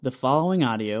The following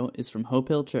audio is from Hope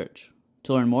Hill Church.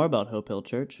 To learn more about Hope Hill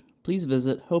Church, please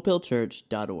visit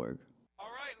hopehillchurch.org.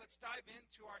 All right, let's dive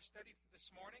into our study for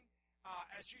this morning.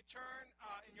 As you turn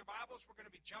in your Bibles, we're going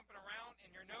to be jumping around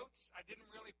in your notes. I didn't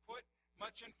really put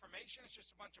much information. It's just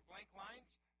a bunch of blank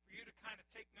lines for you to kind of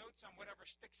take notes on whatever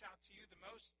sticks out to you the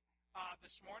most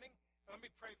this morning. Let me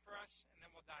pray for us, and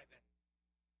then we'll dive in.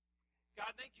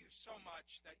 God, thank you so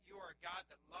much that you are a God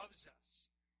that loves us,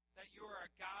 that you are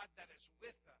a God that is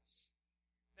with us,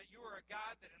 that you are a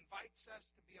God that invites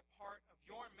us to be a part of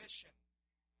your mission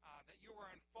that you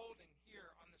are unfolding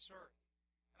here on this earth.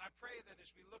 And I pray that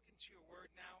as we look into your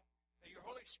word now, that your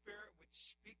Holy Spirit would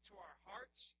speak to our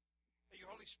hearts, that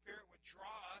your Holy Spirit would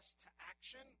draw us to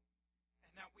action,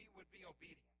 and that we would be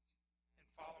obedient in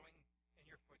following in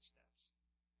your footsteps.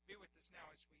 Be with us now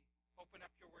as we open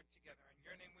up your word together. In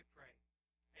your name we pray.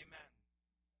 Amen.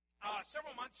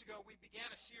 Several months ago, we began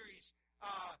a series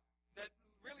that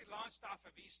really launched off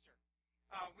of Easter.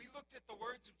 We looked at the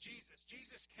words of Jesus.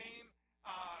 Jesus came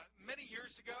many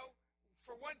years ago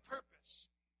for one purpose,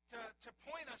 to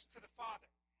point us to the Father.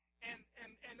 And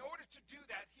in order to do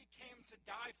that, he came to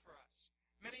die for us.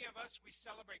 Many of us, we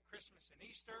celebrate Christmas and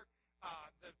Easter,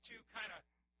 the two kind of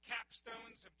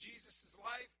capstones of Jesus'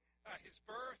 life, his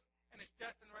birth and his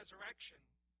death and resurrection.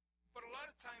 But a lot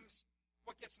of times,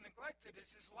 what gets neglected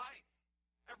is his life,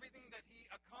 everything that he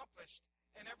accomplished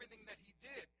and everything that he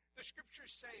did. The scriptures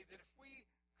say that if we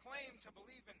claim to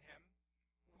believe in him,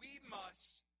 we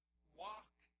must walk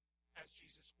as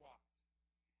Jesus walked.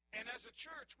 And as a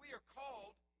church, we are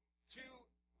called to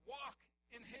walk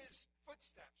in his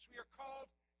footsteps. We are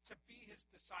called to be his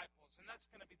disciples, and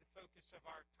that's going to be the focus of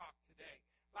our talk today.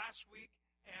 Last week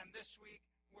and this week,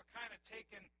 we're kind of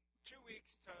taking 2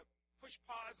 weeks to push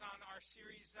pause on our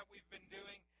series that we've been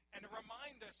doing and to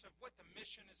remind us of what the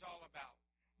mission is all about.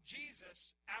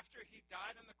 Jesus, after he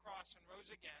died on the cross and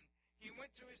rose again, he went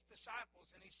to his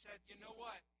disciples and he said, you know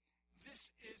what?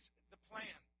 This is the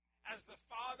plan. As the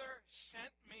Father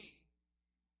sent me,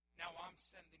 now I'm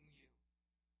sending you.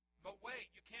 But wait,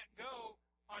 you can't go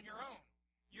on your own.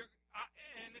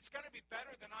 And it's going to be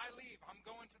better than I leave. I'm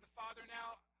going to the Father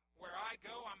now. Where I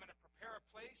go, I'm going to prepare a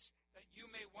place that you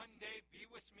may one day be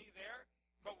with me there.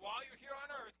 But while you're here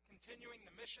on earth, continuing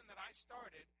the mission that I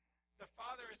started, the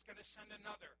Father is going to send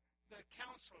another, the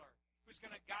counselor, who's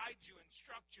going to guide you,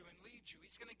 instruct you, and lead you.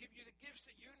 He's going to give you the gifts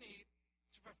that you need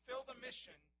to fulfill the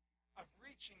mission of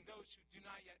reaching those who do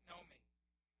not yet know me.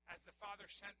 As the Father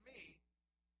sent me,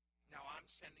 now I'm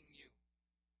sending you.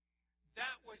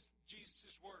 That was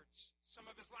Jesus' words, some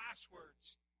of his last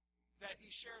words that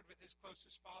he shared with his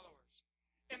closest followers.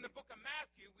 In the book of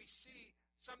Matthew, we see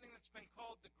something that's been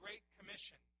called the Great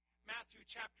Commission. Matthew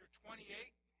chapter 28.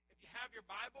 If you have your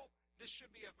Bible, this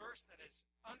should be a verse that is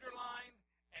underlined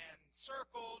and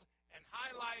circled and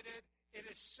highlighted. It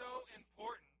is so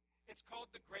important. It's called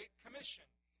the Great Commission.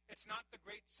 It's not the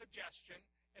Great Suggestion.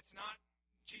 It's not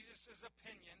Jesus'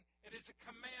 opinion. It is a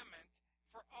commandment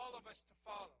for all of us to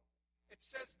follow. It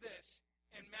says this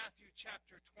in Matthew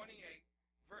chapter 28,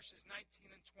 verses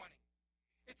 19 and 20.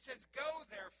 It says, go,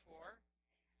 therefore,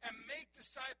 and make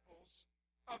disciples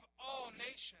of all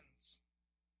nations,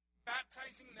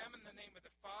 baptizing them in the name of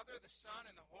the Father, the Son,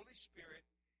 and the Holy Spirit,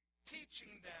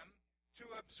 teaching them to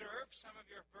observe. Some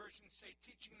of your versions say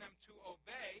teaching them to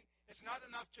obey. It's not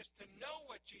enough just to know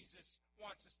what Jesus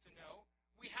wants us to know.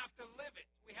 We have to live it.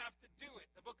 We have to do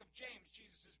it. The book of James,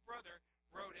 Jesus' brother,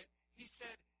 wrote it. He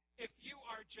said, if you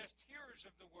are just hearers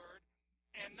of the word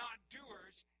and not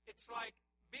doers, it's like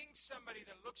being somebody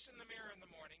that looks in the mirror in the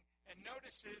morning and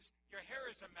notices your hair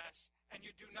is a mess and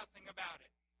you do nothing about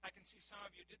it. I can see some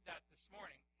of you did that this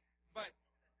morning, but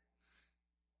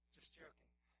just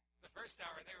joking. The first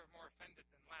hour, they were more offended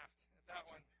than laughed at that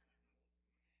one.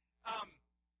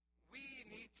 We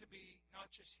need to be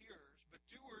not just hearers, but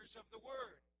doers of the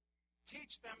word.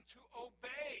 Teach them to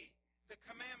obey the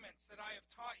commandments that I have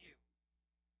taught you.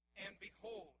 And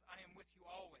behold, I am with you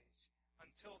always,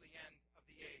 until the end of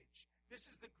the age. This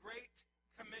is the Great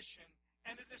Commission,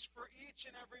 and it is for each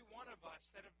and every one of us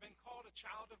that have been called a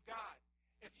child of God.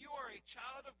 If you are a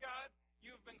child of God,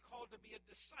 you have been called to be a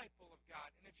disciple of God.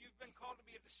 And if you've been called to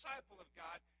be a disciple of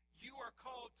God, you are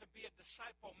called to be a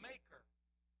disciple maker.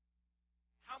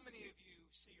 How many of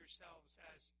you see yourselves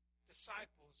as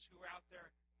disciples who are out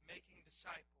there making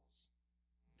disciples?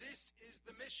 This is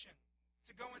the mission,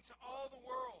 to go into all the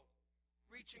world,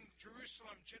 reaching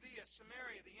Jerusalem, Judea,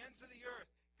 Samaria, the ends of the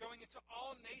earth, going into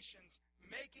all nations,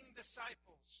 making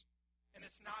disciples. And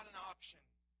it's not an option.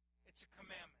 It's a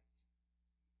commandment.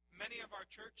 Many of our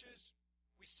churches,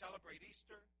 we celebrate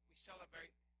Easter, we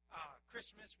celebrate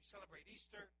Christmas, we celebrate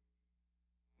Easter.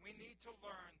 to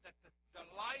learn that the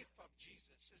life of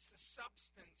Jesus is the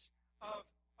substance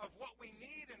of what we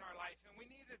need in our life, and we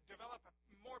need to develop a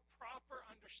more proper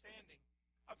understanding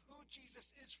of who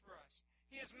Jesus is for us.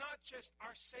 He is not just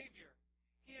our Savior.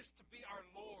 He is to be our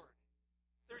Lord.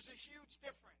 There's a huge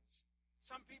difference.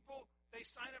 Some people, they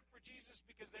sign up for Jesus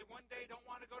because they one day don't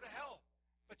want to go to hell.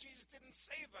 But Jesus didn't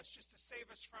save us just to save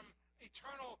us from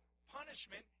eternal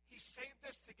punishment. He saved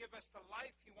us to give us the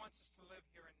life he wants us to live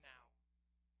here and now.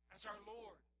 As our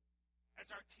Lord,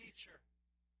 as our teacher,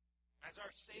 as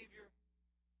our Savior,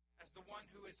 as the one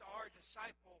who is our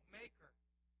disciple maker.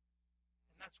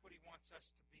 And that's what he wants us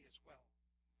to be as well.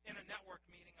 In a network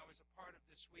meeting I was a part of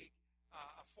this week,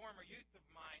 a former youth of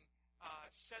mine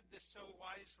said this so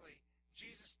wisely: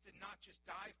 Jesus did not just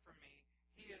die for me,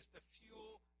 he is the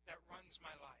fuel that runs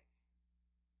my life.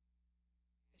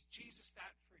 Is Jesus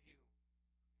that for you?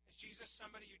 Is Jesus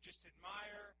somebody you just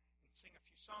admire and sing a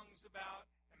few songs about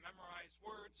and memorize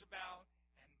words about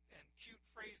and cute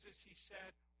phrases he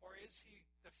said? Or is he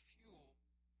the fuel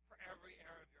for every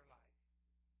area of your life?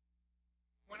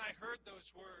 When I heard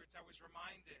those words, I was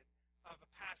reminded of a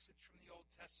passage from the Old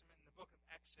Testament in the book of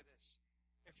Exodus.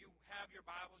 If you have your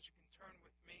Bibles, you can turn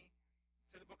with me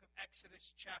to the book of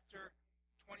Exodus, chapter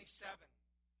 27.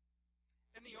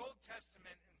 In the Old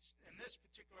Testament, in this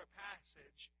particular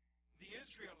passage, the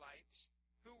Israelites,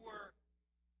 who were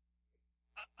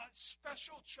a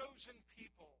special chosen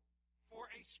people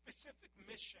for a specific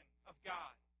mission of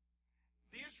God.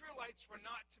 The Israelites were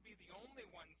not to be the only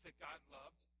ones that God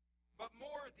loved, but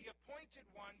more the appointed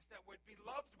ones that would be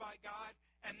loved by God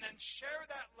and then share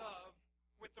that love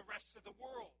with the rest of the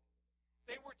world.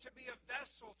 They were to be a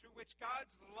vessel through which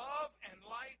God's love and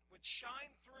light would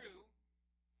shine through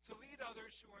to lead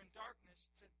others who are in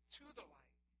darkness to the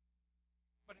light.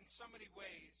 But in so many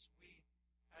ways,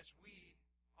 as we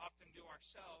often do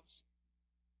ourselves,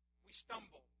 we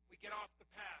stumble. We get off the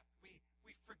path. We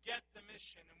forget the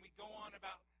mission, and we go on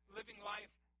about living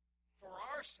life for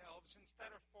ourselves instead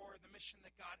of for the mission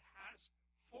that God has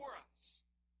for us.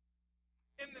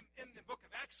 In the book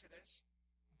of Exodus,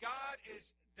 God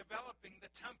is developing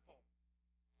the temple,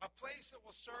 a place that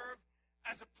will serve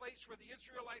as a place where the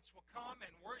Israelites will come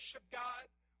and worship God,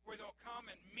 where they'll come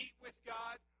and meet with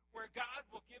God, where God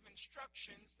will give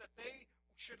instructions that they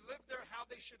should live how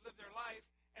they should live their life,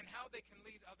 and how they can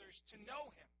lead others to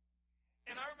know him.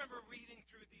 And I remember reading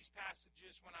through these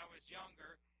passages when I was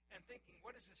younger and thinking,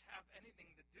 what does this have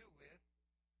anything to do with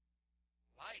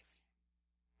life?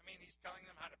 I mean, he's telling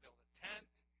them how to build a tent.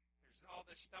 There's all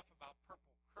this stuff about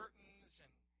purple curtains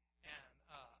and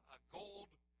a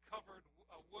gold-covered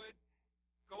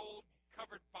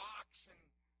gold-covered box. And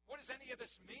what does any of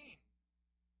this mean?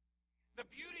 The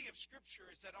beauty of Scripture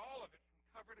is that all of it, from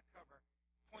cover to cover,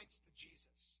 points to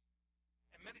Jesus.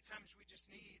 And many times we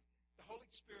just need the Holy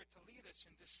Spirit to lead us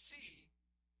and to see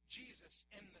Jesus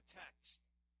in the text.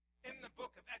 In the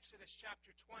book of Exodus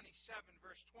chapter 27,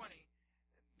 verse 20,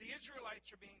 the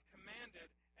Israelites are being commanded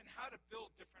on how to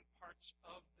build different parts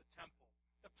of the temple,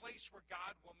 the place where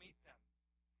God will meet them.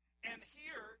 And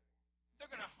here,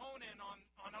 they're going to hone in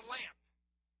on a lamp.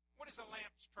 What is a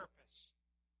lamp's purpose?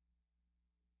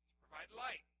 To provide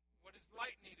light. What is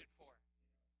light needed for?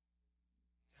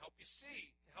 To help you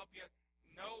see, to help you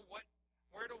know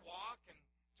where to walk and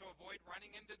to avoid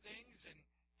running into things and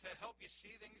to help you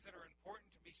see things that are important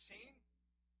to be seen.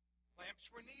 Lamps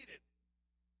were needed.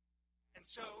 And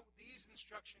so these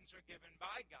instructions are given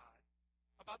by God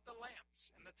about the lamps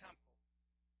in the temple.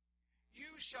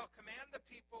 You shall command the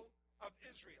people of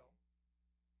Israel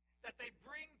that they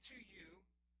bring to you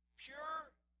pure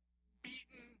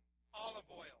beaten olive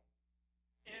oil.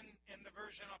 In the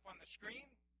version up on the screen,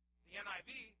 the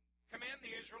NIV, command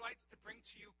the Israelites to bring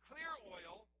to you clear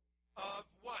oil of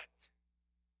what?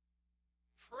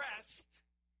 Pressed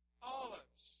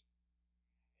olives.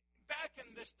 Back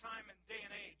in this time and day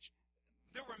and age,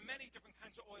 there were many different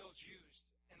kinds of oils used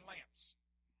in lamps.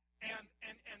 And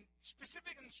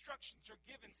specific instructions are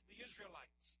given to the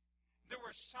Israelites. There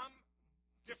were some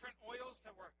different oils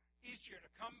that were easier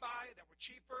to come by, that were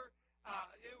cheaper.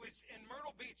 It was in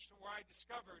Myrtle Beach where I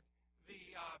discovered the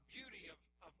beauty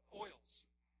of oils.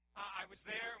 I was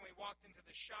there and we walked into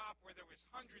the shop where there was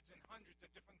hundreds and hundreds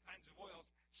of different kinds of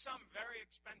oils, some very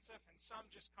expensive and some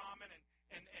just common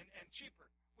and cheaper.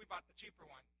 We bought the cheaper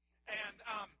one.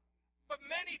 But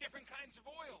many different kinds of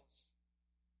oils.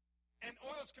 And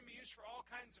oils can be used for all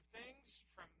kinds of things,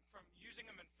 from using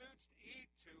them in foods to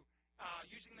eat to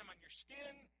using them on your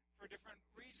skin for different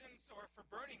reasons or for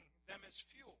burning them as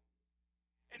fuel.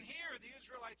 And here the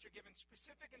Israelites are given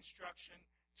specific instruction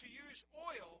to use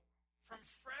oil from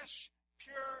fresh,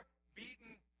 pure,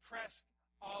 beaten, pressed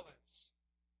olives.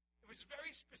 was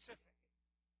very specific.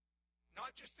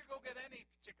 Not just to go get any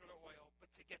particular oil,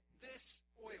 but to get this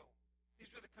oil.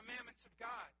 These were the commandments of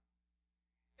God.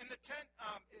 In the tent,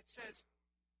 it says,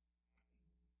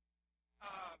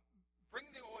 bring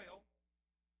the oil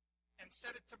and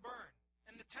set it to burn.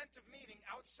 In the tent of meeting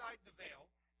outside the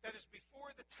veil, that is before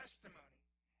the testimony,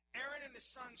 Aaron and his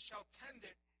sons shall tend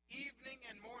it evening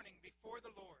and morning before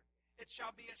the Lord. It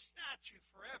shall be a statute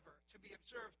forever to be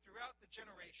observed throughout the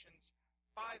generations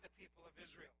by the people of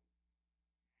Israel.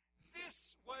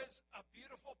 This was a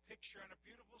beautiful picture and a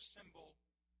beautiful symbol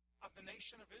of the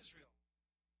nation of Israel.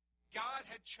 God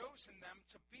had chosen them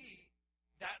to be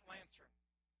that lantern.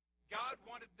 God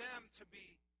wanted them to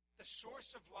be the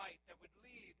source of light that would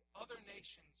lead other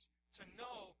nations to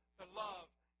know the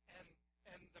love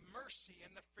and the mercy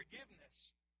and the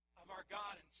forgiveness of our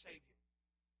God and Savior.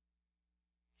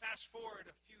 Fast forward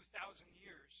a few thousand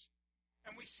years,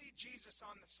 and we see Jesus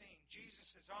on the scene.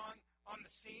 Jesus is on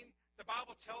the scene. The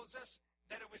Bible tells us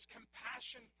that it was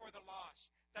compassion for the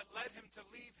lost that led him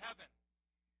to leave heaven.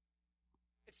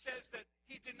 It says that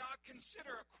he did not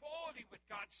consider equality with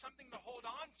God something to hold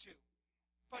on to,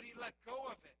 but he let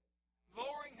go of it,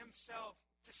 lowering himself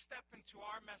to step into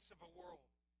our mess of a world.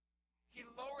 He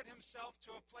lowered himself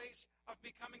to a place of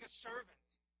becoming a servant,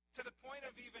 to the point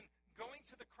of even going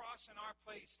to the cross in our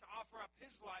place to offer up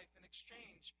his life in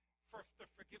exchange for the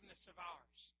forgiveness of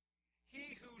ours.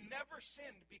 He who never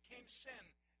sinned became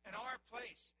sin in our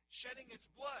place, shedding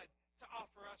his blood to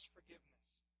offer us forgiveness.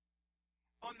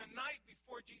 On the night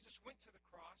before Jesus went to the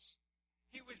cross,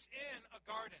 he was in a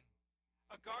garden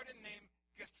named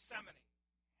Gethsemane.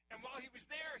 And while he was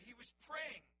there, he was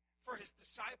praying for his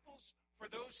disciples,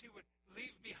 for those he would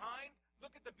leave behind.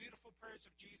 Look at the beautiful prayers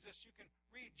of Jesus. You can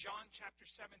read John chapter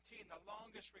 17, the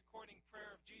longest recording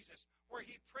prayer of Jesus, where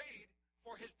he prayed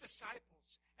for his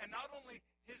disciples. And not only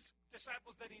his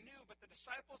disciples that he knew, but the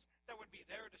disciples that would be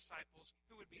their disciples,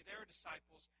 who would be their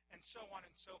disciples, and so on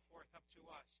and so forth up to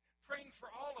us. Praying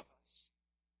for all of us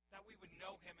that we would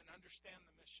know him and understand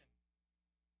the mission.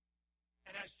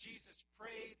 And as Jesus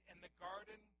prayed in the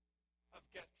Garden of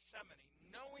Gethsemane,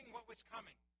 knowing what was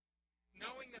coming,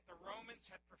 knowing that the Romans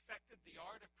had perfected the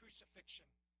art of crucifixion,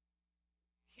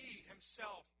 he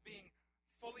himself, being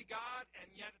fully God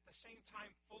and yet at the same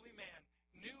time fully man,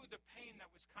 knew the pain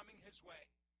that was coming his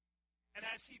way. And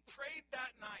as he prayed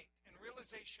that night in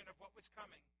realization of what was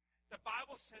coming, the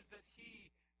Bible says that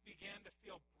he began to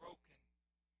feel broken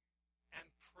and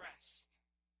pressed.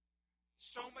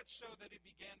 So much so that he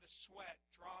began to sweat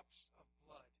drops of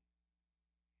blood.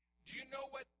 Do you know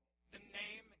what the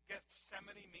name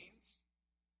Gethsemane means?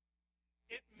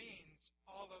 It means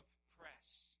olive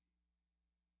press.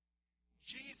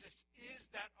 Jesus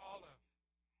is that olive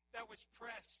that was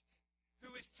pressed,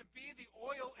 who is to be the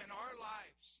oil in our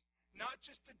lives, not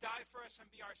just to die for us and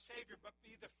be our Savior, but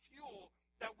be the fuel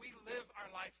that we live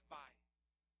our life by.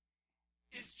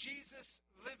 Is Jesus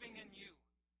living in you?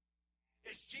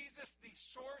 Is Jesus the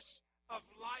source of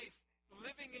life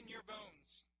living in your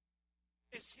bones?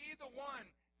 Is he the one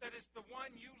that is the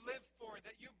one you live for,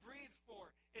 that you breathe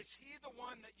for? Is he the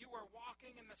one that you are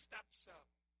walking in the steps of?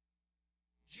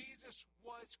 Jesus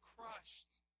was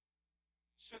crushed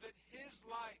so that his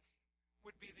life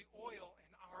would be the oil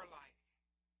in our life.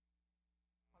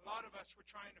 A lot of us were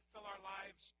trying to fill our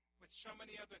lives with so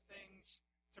many other things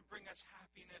to bring us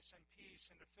happiness and peace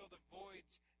and to fill the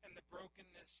voids and the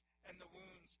brokenness and the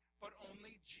wounds. But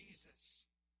only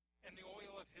Jesus and the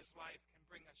oil of his life can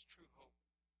bring us true hope.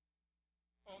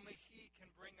 Only he can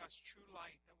bring us true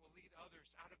light that will lead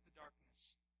others out of the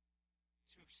darkness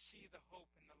to see the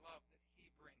hope and the love that he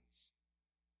brings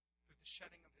through the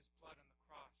shedding of his blood on the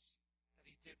cross that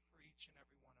he did for each and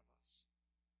every one of us.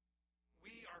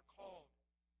 We are called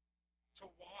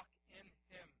to walk in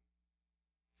him.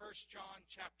 1 John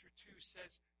chapter 2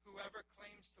 says, whoever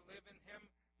claims to live in him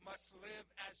must live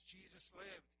as Jesus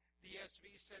lived. The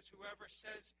ESV says, whoever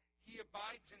says he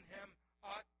abides in him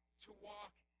ought to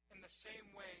walk in the same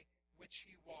way which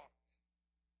he walked.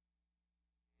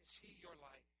 Is he your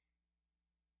life?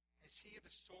 Is he the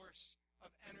source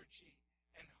of energy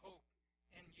and hope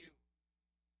in you?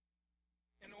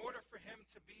 In order for him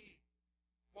to be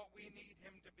what we need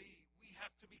him to be, we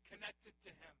have to be connected to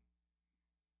him.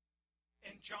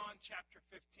 In John chapter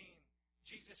 15,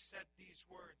 Jesus said these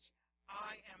words,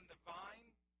 I am the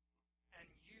vine, and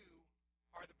you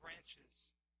are the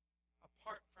branches.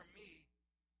 Apart from me,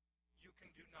 you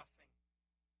can do nothing.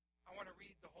 I want to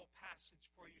read the whole passage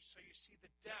for you so you see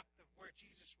the depth of where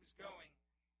Jesus was going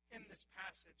in this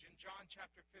passage. In John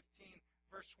chapter 15,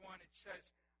 verse 1, it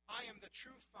says, I am the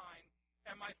true vine,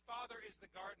 and my Father is the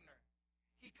gardener.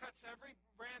 He cuts every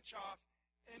branch off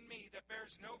in me that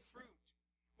bears no fruit,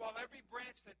 while every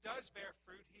branch that does bear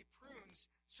fruit he prunes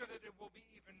so that it will be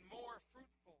even more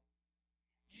fruitful.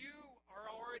 You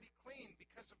are already clean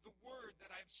because of the word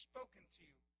that I have spoken to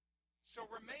you. So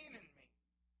remain in me,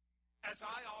 as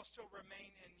I also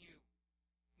remain in you.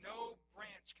 No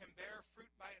branch can bear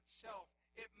fruit by itself.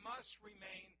 It must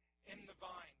remain in the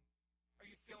vine. Are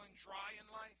you feeling dry in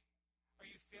life? Are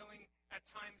you feeling at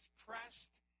times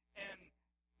pressed and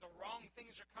the wrong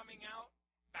things are coming out?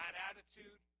 Bad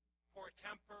attitude, poor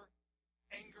temper,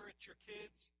 anger at your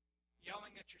kids,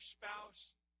 yelling at your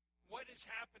spouse. What is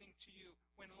happening to you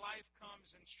when life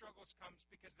comes and struggles comes?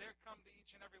 Because there come to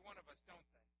each and every one of us, don't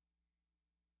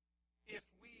they? If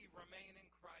we remain in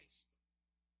Christ,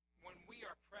 when we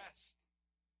are pressed,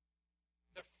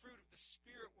 the fruit of the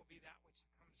Spirit will be that which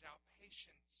comes out.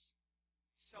 Patience,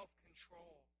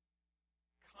 self-control,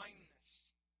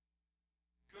 kindness,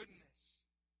 goodness.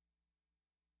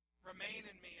 Remain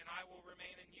in me and I will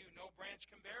remain in you. No branch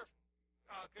can bear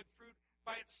good fruit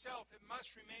by itself. It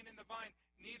must remain in the vine.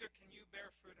 Neither can you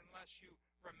bear fruit unless you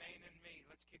remain in me.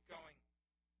 Let's keep going.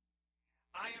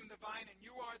 I am the vine and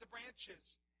you are the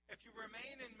branches. If you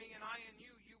remain in me and I in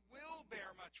you, you will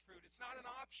bear much fruit. It's not an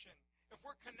option. If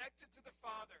we're connected to the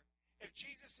Father, if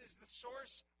Jesus is the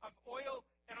source of oil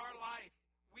in our life,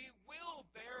 we will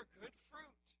bear good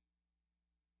fruit.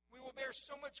 We will bear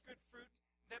so much good fruit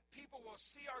that people will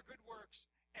see our good works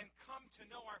and come to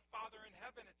know our Father in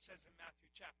heaven, it says in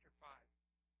Matthew chapter 5.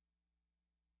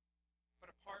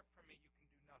 But apart from me, you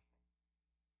can do nothing.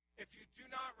 If you do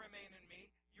not remain in me,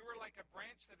 you are like a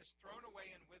branch that is thrown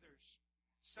away and withers.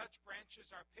 Such branches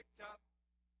are picked up,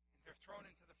 and they're thrown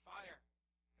into the fire,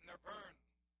 and they're burned.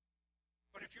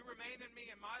 But if you remain in me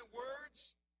and my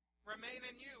words remain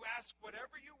in you, ask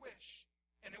whatever you wish,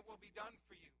 and it will be done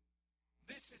for you.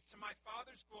 This is to my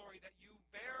Father's glory, that you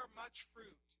bear much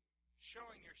fruit,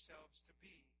 showing yourselves to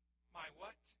be my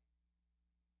what?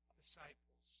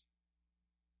 Disciples.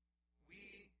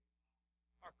 We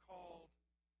are called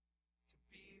to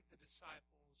be the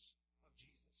disciples of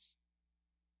Jesus.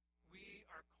 We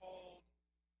are called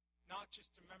not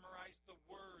just to memorize the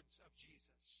words of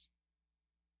Jesus.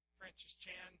 Francis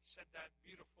Chan said that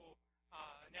beautiful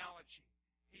analogy.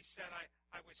 He said,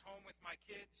 I was home with my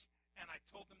kids, and I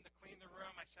told them to clean the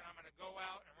room. I said, I'm going to go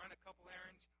out and run a couple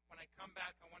errands. When I come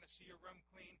back, I want to see your room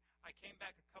clean. I came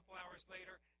back a couple hours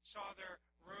later, saw their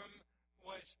room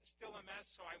was still a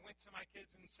mess, so I went to my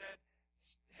kids and said,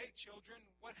 hey, children,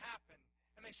 what happened?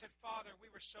 And they said, Father, we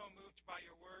were so moved by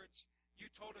your words. You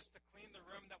told us to clean the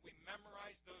room, that we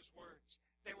memorized those words.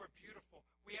 They were beautiful.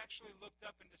 We actually looked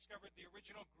up and discovered the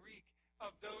original Greek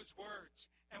of those words,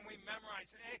 and we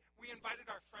memorized it. Hey, we invited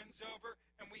our friends over,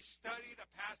 and we studied a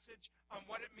passage on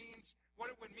what it means, what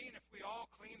it would mean if we all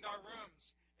cleaned our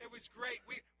rooms. It was great.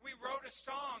 We wrote a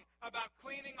song about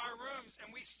cleaning our rooms, and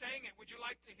we sang it. Would you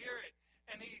like to hear it?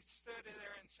 And he stood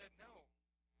there and said, no.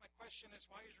 My question is,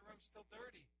 why is your room still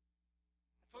dirty?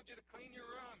 I told you to clean your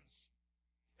rooms.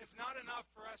 It's not enough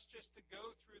for us just to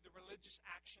go through the religious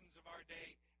actions of our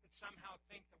day that somehow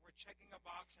think that we're checking a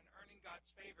box and earning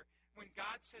God's favor. When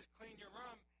God says clean your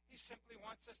room, he simply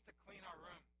wants us to clean our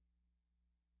room.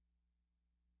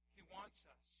 He wants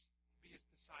us to be his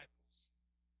disciples.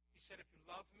 He said, if you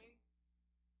love me,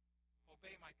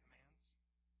 obey my commands.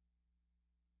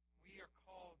 We are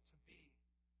called to be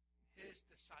his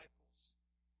disciples.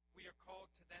 We are called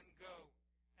to then go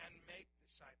and make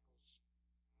disciples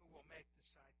who will make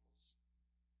disciples.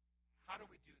 How do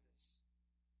we do this?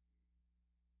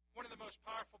 One of the most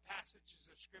powerful passages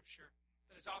of Scripture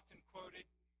that is often quoted,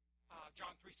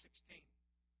 John 3:16.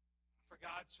 For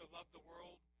God so loved the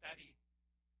world that he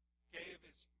gave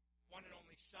his one and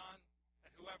only Son,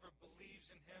 that whoever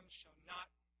believes in him shall not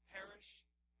perish,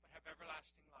 but have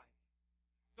everlasting life.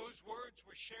 Those words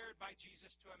were shared by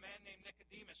Jesus to a man named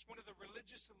Nicodemus, one of the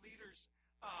religious leaders,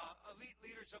 elite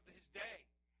leaders of his day,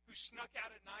 who snuck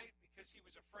out at night because he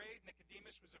was afraid.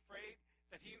 Nicodemus was afraid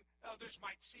that others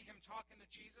might see him talking to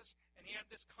Jesus, and he had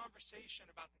this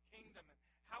conversation about the kingdom and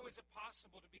how is it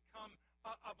possible to become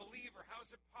a believer? How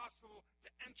is it possible to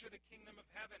enter the kingdom of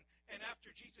heaven? And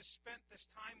after Jesus spent this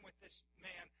time with this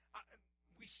man,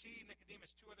 we see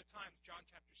Nicodemus two other times, John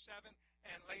chapter 7,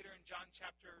 and later in John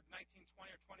chapter 19, 20,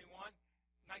 or 21,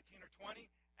 19 or 20.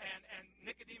 And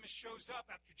Nicodemus shows up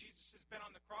after Jesus has been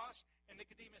on the cross, and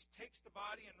Nicodemus takes the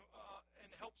body and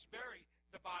helps bury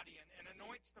the body and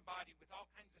anoints the body with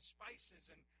all kinds of spices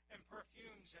and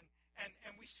perfumes.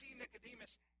 And we see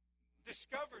Nicodemus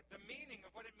discovered the meaning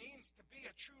of what it means to be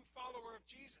a true follower of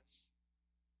Jesus.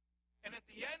 And at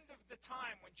the end of the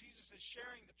time, when Jesus is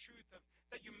sharing the truth of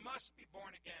that you must be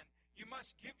born again, you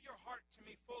must give your heart to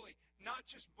me fully, not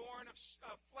just born of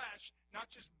flesh,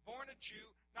 not just born a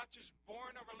Jew, not just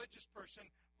born a religious person,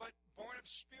 but born of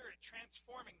spirit,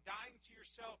 transforming, dying to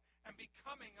yourself, and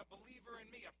becoming a believer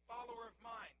in me, a follower of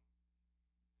mine.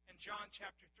 In John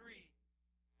chapter 3,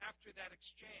 after that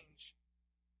exchange,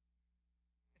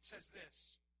 it says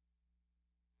this.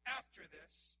 After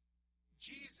this,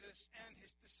 Jesus and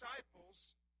his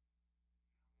disciples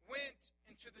went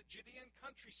into the Judean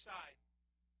countryside.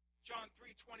 John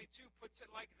 3:22 puts it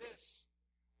like this,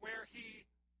 where he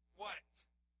what?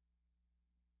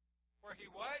 Where he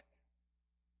what?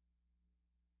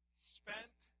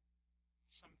 Spent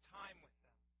some time with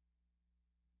them.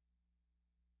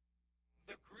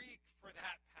 The Greek for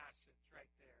that passage right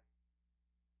there,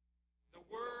 the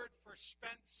word for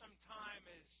spent some time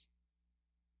is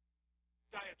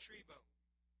diatribo.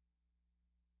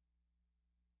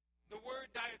 The word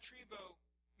diatribo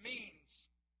means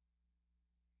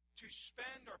to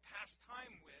spend or pass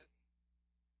time with,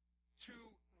 to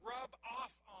rub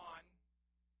off on,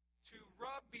 to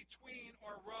rub between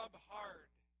or rub hard.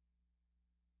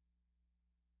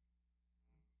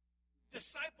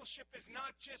 Discipleship is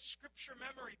not just scripture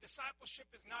memory. Discipleship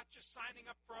is not just signing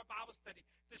up for a Bible study.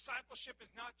 Discipleship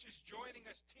is not just joining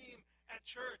a team at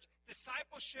church.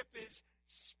 Discipleship is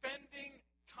spending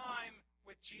time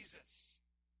with Jesus.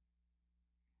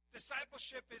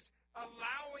 Discipleship is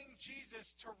allowing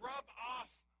Jesus to rub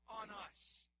off on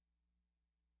us.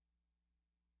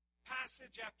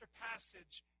 Passage after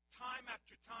passage, time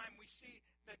after time, we see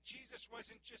that Jesus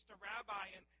wasn't just a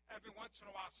rabbi and every once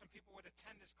in a while some people would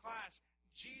attend his class.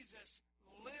 Jesus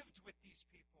lived with these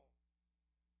people.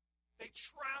 They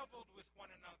traveled with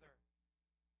one another.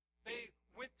 They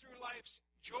went through life's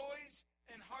joys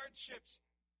and hardships,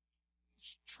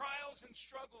 trials and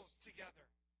struggles together.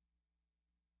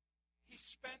 He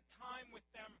spent time with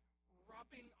them,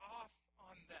 rubbing off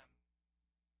on them.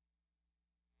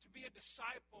 To be a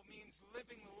disciple means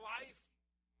living life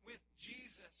with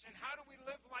Jesus. And how do we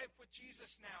live life with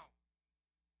Jesus now?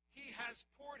 He has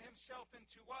poured himself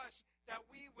into us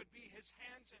that we would be his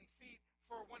hands and feet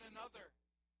for one another.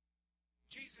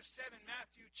 Jesus said in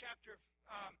Matthew chapter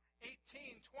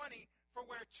 18:20, "For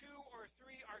where 2 or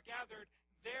 3 are gathered,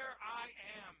 there I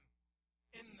am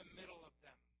in the middle of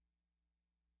them."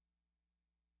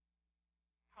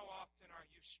 How often are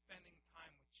you spending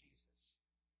time with Jesus?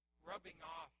 Rubbing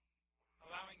off,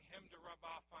 allowing him to rub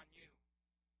off on you.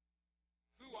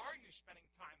 Who are you spending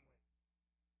time with?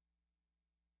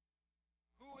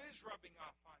 Who is rubbing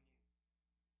off on you?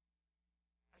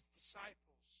 As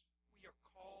disciples, we are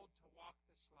called to walk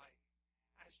this life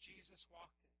as Jesus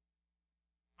walked it.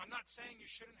 I'm not saying you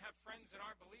shouldn't have friends that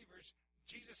aren't believers.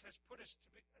 Jesus has put us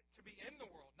to be in the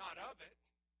world, not of it.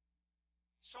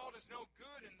 Salt is no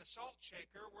good in the salt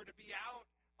shaker. We're to be out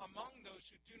among those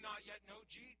who do not yet know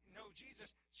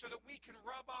Jesus so that we can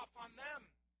rub off on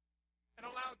them and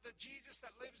allow the Jesus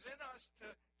that lives in us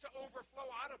to overflow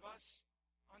out of us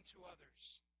onto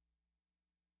others.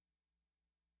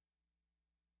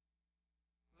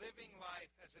 Living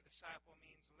life as a disciple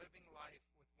means living life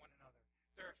with one another.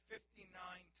 There are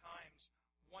 59 times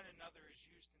one another is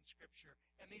used in Scripture,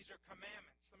 and these are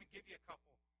commandments. Let me give you a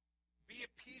couple. Be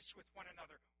at peace with one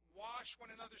another. Wash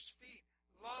one another's feet.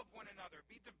 Love one another.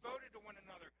 Be devoted to one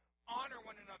another. Honor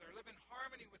one another. Live in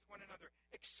harmony with one another.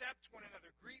 Accept one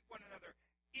another. Greet one another.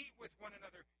 Eat with one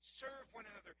another. Serve one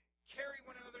another. Carry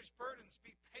one another's burdens.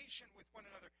 Be patient with one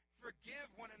another. Forgive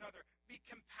one another. Be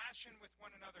compassionate with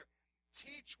one another.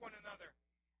 Teach one another.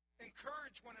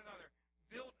 Encourage one another.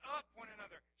 Build up one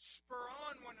another. Spur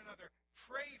on one another.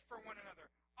 Pray for one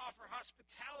another. Offer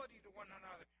hospitality to one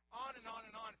another. On and on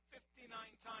and on, 59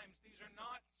 times. These are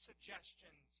not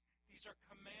suggestions. These are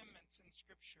commandments in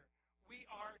Scripture. We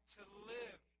are to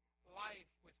live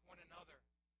life with one another,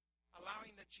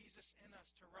 allowing the Jesus in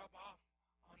us to rub off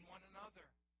on one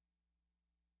another.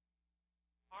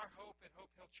 Our hope at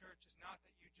Hope Hill Church is not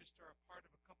that you just are a part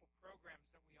of a couple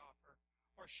programs that we offer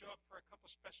or show up for a couple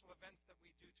special events that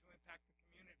we do to impact the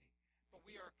community, but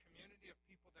we are a community of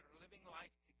people that are living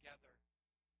life together,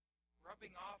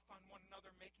 rubbing off on one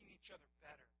another, making each other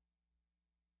better.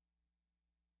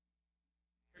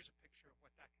 Here's a picture of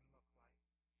what that can look like.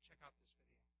 Check out this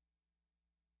video.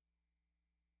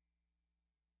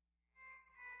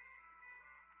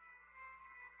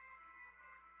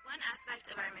 One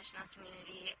aspect of our missional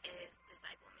community is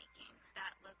disciple making.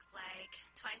 That looks like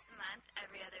twice a month,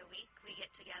 every other week, we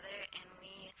get together and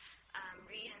we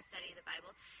read and study the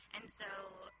Bible. And so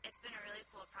it's been a really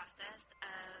cool process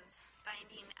of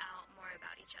finding out more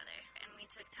about each other. And we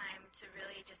took time to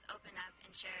really just open up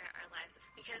and share our lives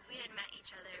because we had met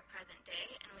each other present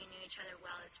day and we knew each other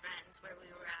well as friends where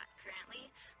we were at currently.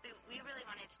 But we really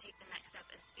to take the next step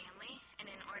as family, and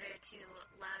in order to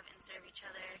love and serve each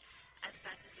other as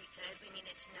best as we could, we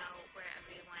needed to know where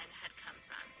everyone had come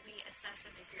from. We assessed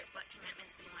as a group what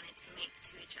commitments we wanted to make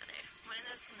to each other. One of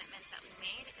those commitments that we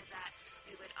made is that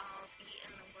we would all be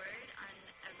in the Word on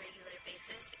a regular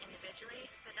basis individually,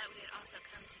 but that we would also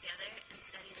come together and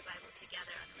study the Bible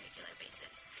together on a regular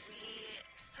basis. We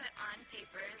put on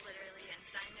paper, literally, and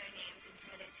signed our names and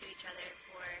committed to each other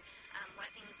for what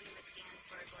things we would stand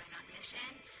for going on mission,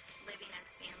 living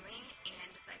as family, and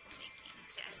disciple making.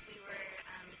 So as we were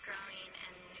growing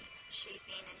and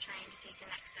shaping and trying to take the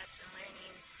next steps and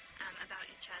learning about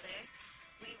each other,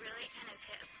 we really kind of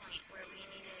hit a point where we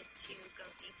needed to go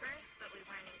deeper, but we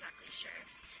weren't exactly sure.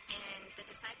 And the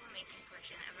disciple-making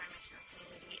portion of our missional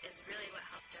community is really what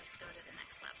helped us go to the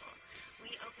next level.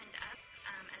 We opened up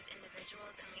as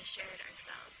individuals, and we shared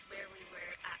ourselves, where we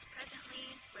were at presently,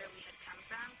 where we had come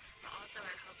from, but also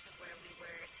our hopes of where we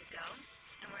were to go.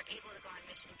 And we're able to go on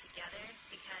mission together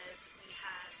because we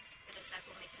have the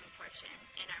disciple-making portion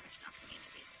in our missional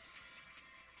community.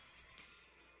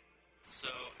 So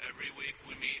every week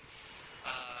we meet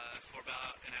for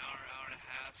about an hour, hour and a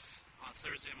half on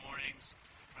Thursday mornings,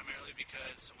 primarily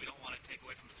because we don't want to take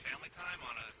away from the family time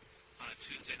on a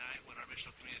Tuesday night when our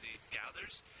missional community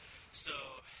gathers. So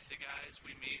the guys,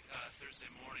 we meet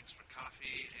Thursday mornings for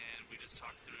coffee, and we just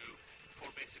talk through 4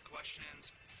 basic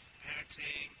questions: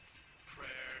 parenting,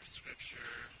 prayer,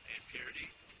 scripture, and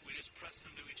purity. We just press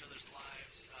into each other's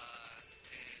lives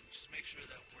and just make sure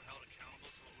that we're held accountable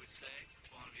to what we say.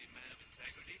 We want to be men of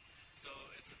integrity. So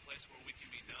it's a place where we can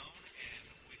be known, and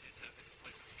it's a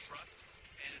place of trust.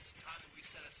 And it's a time that we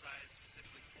set aside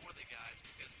specifically for the guys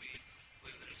because we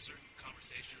believe there's certain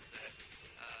conversations that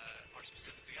are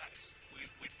specific to guys.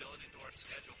 We build it into our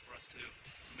schedule for us to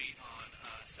meet on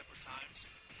separate times.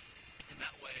 In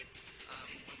that way,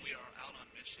 when we are out on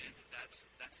mission, that's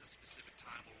a specific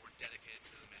time where we're dedicated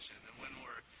to the mission. And when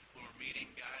we're meeting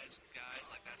guys with guys,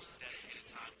 like that's a dedicated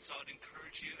time. So I would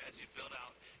encourage you as you build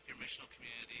out your missional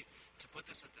community to put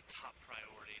this at the top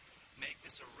priority. Make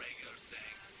this a regular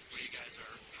thing where you guys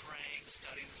are praying,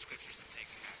 studying the scriptures, and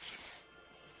taking action.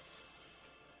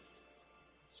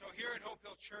 So here at Hope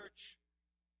Hill Church,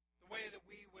 the way that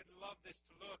we would love this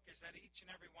to look is that each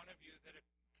and every one of you that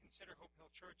consider Hope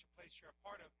Hill Church a place you're a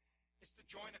part of is to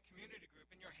join a community group.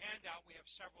 In your handout, we have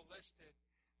several listed.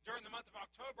 During the month of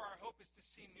October, our hope is to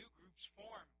see new groups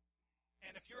form.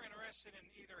 And if you're interested in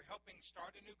either helping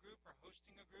start a new group or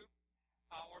hosting a group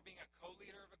or being a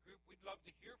co-leader of a group, we'd love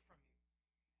to hear from you.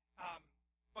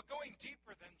 But going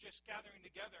deeper than just gathering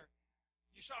together,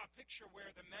 you saw a picture where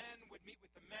the men would meet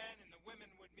with the men and the women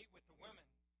would meet with the women.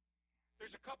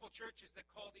 There's a couple churches that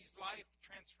call these life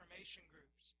transformation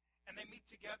groups. And they meet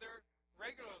together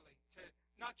regularly to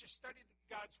not just study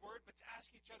God's Word, but to ask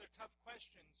each other tough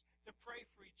questions, to pray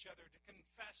for each other, to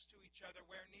confess to each other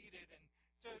where needed, and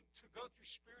to go through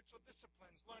spiritual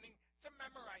disciplines, learning to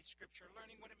memorize Scripture,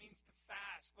 learning what it means to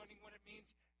fast, learning what it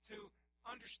means to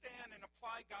understand and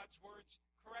apply God's words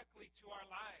correctly to our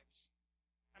lives.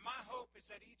 And my hope is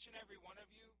that each and every one of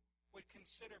you would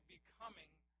consider becoming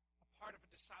a part of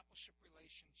a discipleship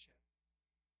relationship.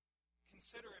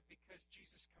 Consider it because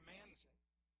Jesus commands it.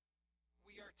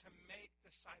 We are to make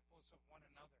disciples of one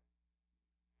another.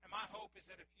 And my hope is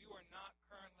that if you are not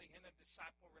currently in a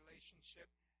disciple relationship,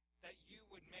 that you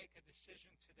would make a decision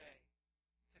today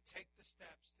to take the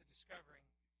steps to discovering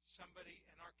somebody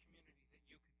in our community that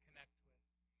you could connect with.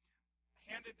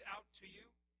 Handed out to you,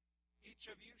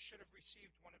 each of you should have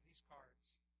received one of these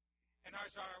cards. And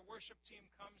as our worship team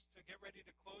comes to get ready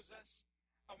to close us,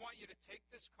 I want you to take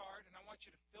this card and I want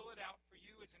you to fill it out for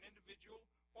you as an individual,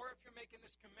 or if you're making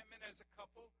this commitment as a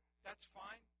couple, that's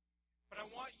fine. But I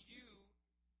want you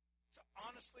to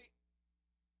honestly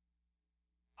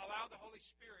allow the Holy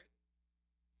Spirit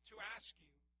to ask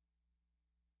you,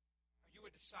 are you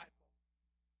a disciple?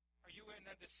 Are you in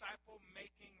a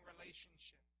disciple-making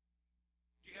relationship?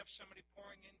 Do you have somebody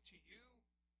pouring into you?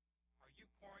 Are you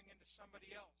pouring into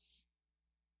somebody else?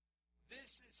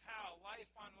 This is how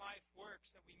Life on Life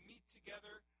works, that we meet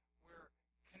together, we're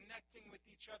connecting with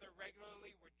each other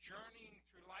regularly, we're journeying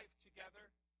through life together,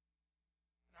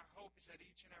 and our hope is that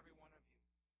each and every one of you.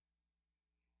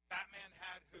 Batman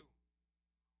had who?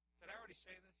 Did I already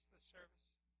say this service?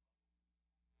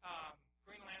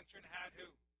 Green Lantern had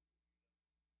who?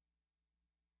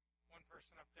 One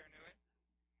person up there knew it.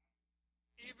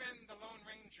 Even the Lone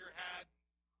Ranger had,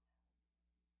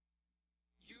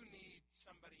 you need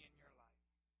somebody in your life.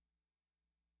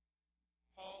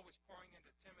 Paul was pouring into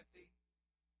Timothy,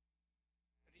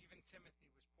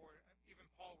 but even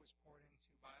Paul was poured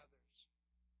into by others.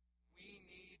 We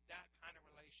need that kind of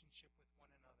relationship with one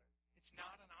another.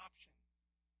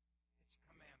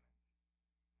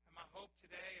 hope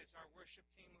today as our worship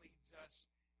team leads us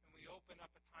and we open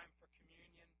up a time for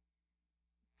communion.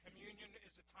 Communion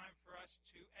is a time for us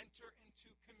to enter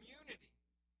into community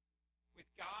with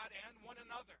God and one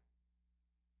another.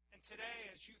 And today,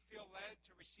 as you feel led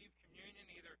to receive communion,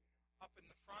 either up in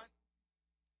the front,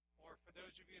 or for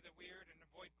those of you that are weird and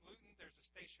avoid gluten, there's a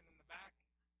station in the back.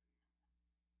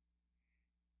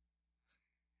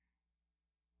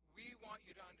 We want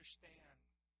you to understand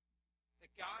that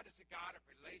God is a God of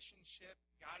relationship.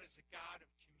 God is a God of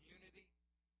community.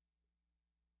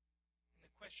 And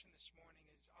the question this morning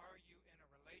is, are you in a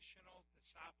relational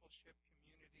discipleship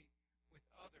community with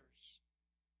others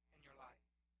in your life?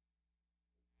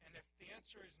 And if the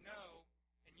answer is no,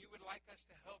 and you would like us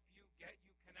to help you, get you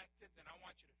connected, then I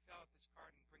want you to fill out this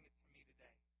card and bring it to me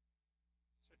today.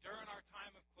 So during our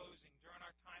time of closing, during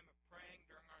our time of praying,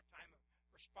 during our time of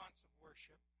responsive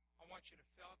worship, I want you to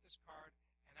fill out this card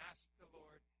and ask the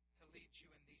Lord to lead you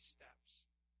in these steps.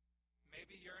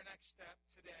 Maybe your next step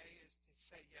today is to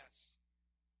say yes.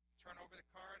 Turn over the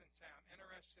card and say, I'm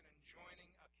interested in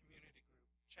joining a community group.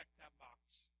 Check that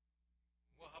box.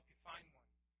 We'll help you find one.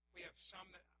 We have some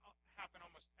that happen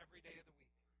almost every day of the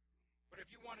week. But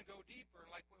if you want to go deeper,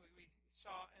 like what we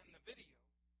saw in the video,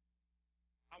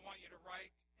 I want you to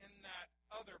write in that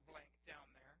other blank down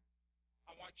there,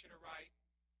 I want you to write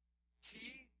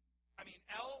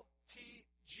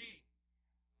LTG,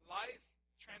 Life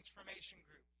Transformation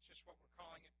Group. It's just what we're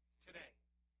calling it today.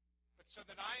 But so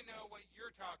that I know what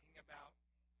you're talking about,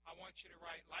 I want you to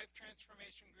write Life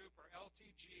Transformation Group or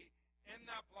LTG in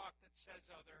that block that says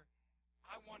other.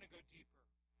 I want to go deeper.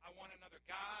 I want another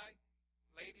guy,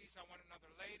 ladies, I want another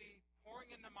lady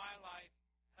pouring into my life,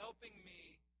 helping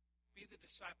me be the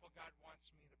disciple God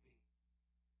wants me to be.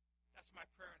 That's my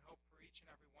prayer and hope for each and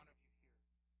every one of you here.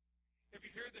 If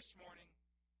you're here this morning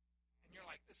and you're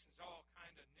like, this is all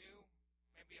kind of new,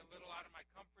 maybe a little out of my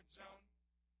comfort zone,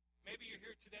 maybe you're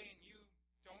here today and you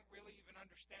don't really even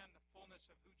understand the fullness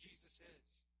of who Jesus is.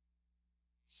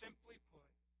 Simply put,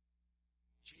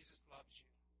 Jesus loves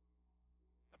you.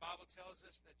 The Bible tells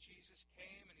us that Jesus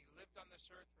came and he lived on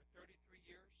this earth for 33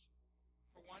 years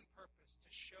for one purpose, to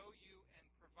show you and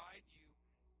provide you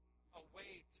a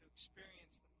way to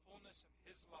experience the fullness of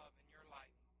his love in your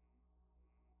life.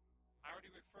 I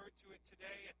already referred to it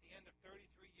today. At the end of 33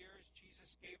 years,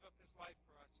 Jesus gave up his life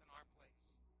for us in our place.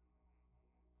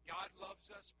 God loves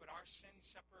us, but our sin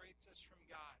separates us from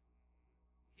God.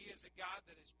 He is a God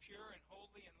that is pure and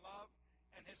holy in love,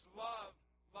 and his love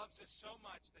loves us so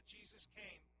much that Jesus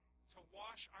came to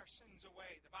wash our sins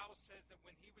away. The Bible says that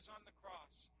when he was on the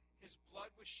cross, his blood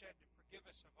was shed to forgive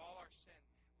us of all our sin.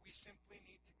 We simply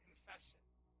need to confess it.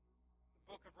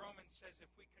 The book of Romans says if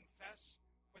we confess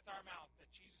with our mouth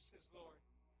that Jesus is Lord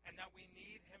and that we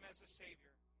need him as a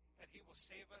Savior, that he will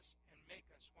save us and make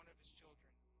us one of his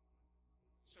children.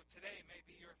 So today,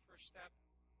 maybe your first step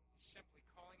is simply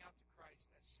calling out to Christ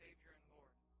as Savior and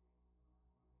Lord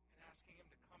and asking him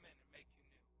to come in and make you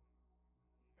new.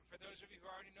 And for those of you who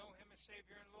already know him as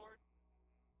Savior and Lord,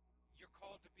 you're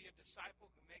called to be a disciple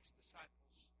who makes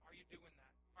disciples. Are you doing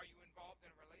that? Are you involved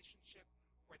in a relationship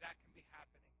where that can be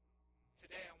happening?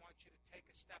 Today, I want you to take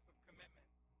a step of commitment.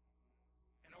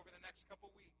 And over the next couple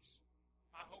weeks,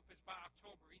 my hope is by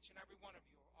October, each and every one of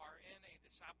you are in a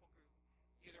disciple group,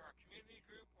 either our community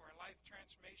group or a Life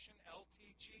Transformation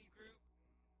LTG group,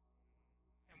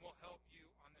 and we'll help you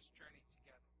on this journey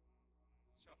together.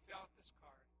 So fill out this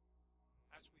card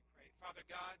as we pray. Father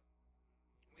God,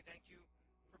 we thank you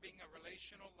for being a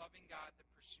relational, loving God that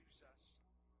pursues us.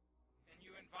 And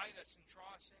you invite us and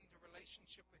draw us into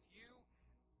relationship with you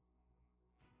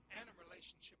and a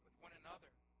relationship with one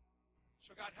another.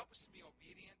 So God, help us to be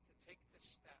obedient, to take this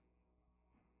step,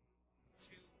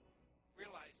 to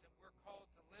realize that we're called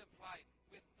to live life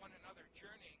with one another,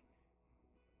 journeying,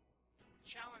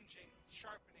 challenging,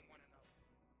 sharpening one another.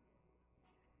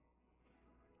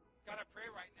 God, I pray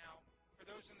right now for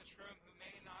those in this room who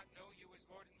may not know you as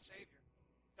Lord and Savior,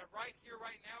 that right here,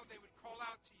 right now, they would call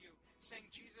out to you, saying,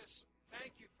 Jesus,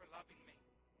 thank you for loving me.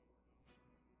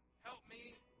 Help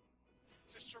me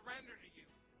to surrender to you.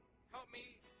 Help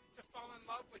me to fall in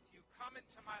love with you. Come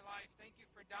into my life. Thank you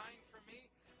for dying for me.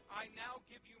 I now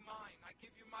give you mine. I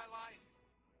give you my life.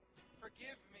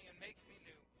 Forgive me and make me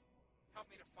new. Help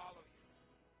me to follow you.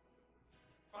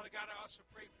 Father God, I also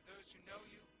pray for those who know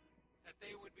you, that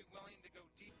they would be willing to go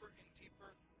deeper and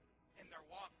deeper in their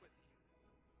walk with you.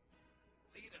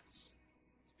 Lead us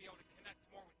to be able to connect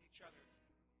more with each other,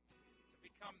 to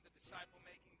become the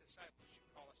disciple-making disciples you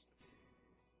call us to be.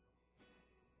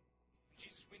 And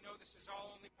Jesus, we know this is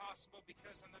all only possible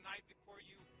because on the night before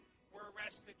you were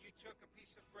arrested, you took a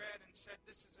piece of bread and said,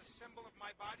 "This is a symbol of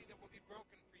my body that will be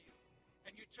broken for you."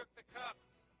 And you took the cup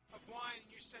of wine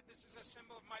and you said, "This is a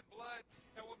symbol of my blood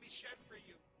that will be shed for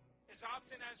you." As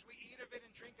often as we eat of it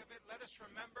and drink of it, let us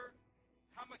remember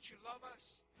how much you love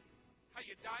us, how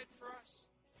you died for us,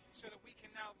 so that we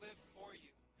can now live for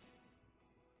you.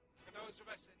 For those of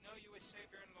us that know you as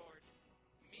Savior and Lord,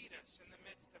 meet us in the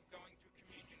midst of going through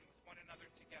communion with one another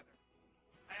together.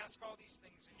 I ask all these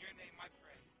things in your name, I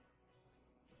pray.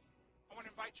 I want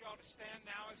to invite you all to stand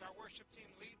now as our worship team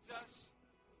leads us.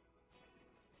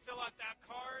 Fill out that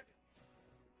card.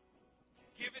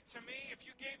 Give it to me. If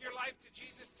you gave your life to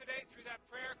Jesus today through that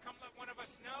prayer, come let one of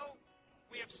us know.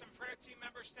 We have some prayer team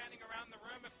members standing around the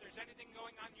room. If there's anything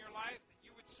going on in your life that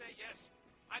you would say, "Yes,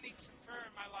 I need some prayer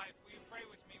in my life. Will you pray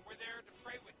with me?" We're there to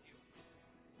pray with you.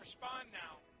 Respond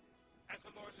now as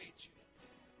the Lord leads you.